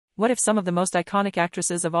What if some of the most iconic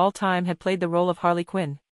actresses of all time had played the role of Harley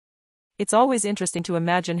Quinn? It's always interesting to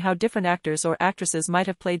imagine how different actors or actresses might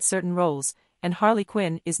have played certain roles, and Harley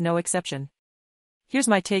Quinn is no exception. Here's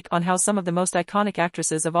my take on how some of the most iconic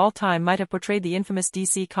actresses of all time might have portrayed the infamous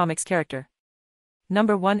DC Comics character.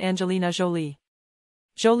 Number 1. Angelina Jolie.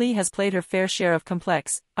 Jolie has played her fair share of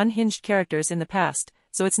complex, unhinged characters in the past,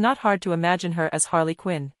 so it's not hard to imagine her as Harley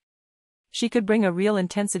Quinn. She could bring a real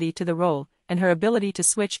intensity to the role, and her ability to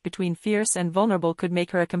switch between fierce and vulnerable could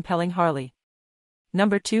make her a compelling Harley.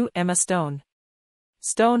 Number 2. Emma Stone.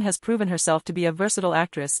 Stone has proven herself to be a versatile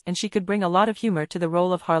actress, and she could bring a lot of humor to the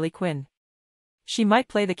role of Harley Quinn. She might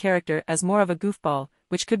play the character as more of a goofball,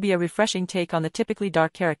 which could be a refreshing take on the typically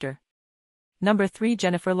dark character. Number 3.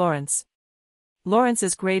 Jennifer Lawrence. Lawrence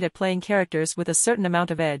is great at playing characters with a certain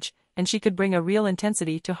amount of edge, and she could bring a real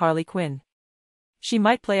intensity to Harley Quinn. She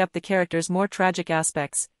might play up the character's more tragic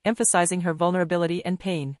aspects, emphasizing her vulnerability and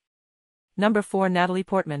pain. Number 4. Natalie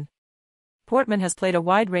Portman. Portman has played a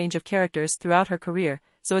wide range of characters throughout her career,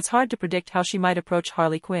 so it's hard to predict how she might approach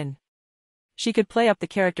Harley Quinn. She could play up the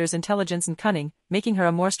character's intelligence and cunning, making her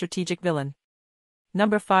a more strategic villain.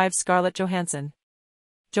 Number 5. Scarlett Johansson.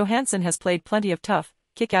 Johansson has played plenty of tough,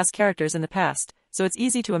 kick-ass characters in the past, so it's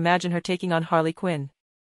easy to imagine her taking on Harley Quinn.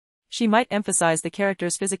 She might emphasize the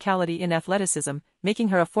character's physicality and athleticism, making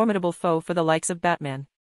her a formidable foe for the likes of Batman.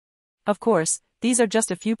 Of course, these are just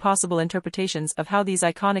a few possible interpretations of how these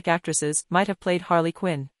iconic actresses might have played Harley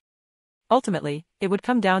Quinn. Ultimately, it would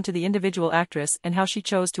come down to the individual actress and how she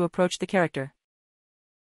chose to approach the character.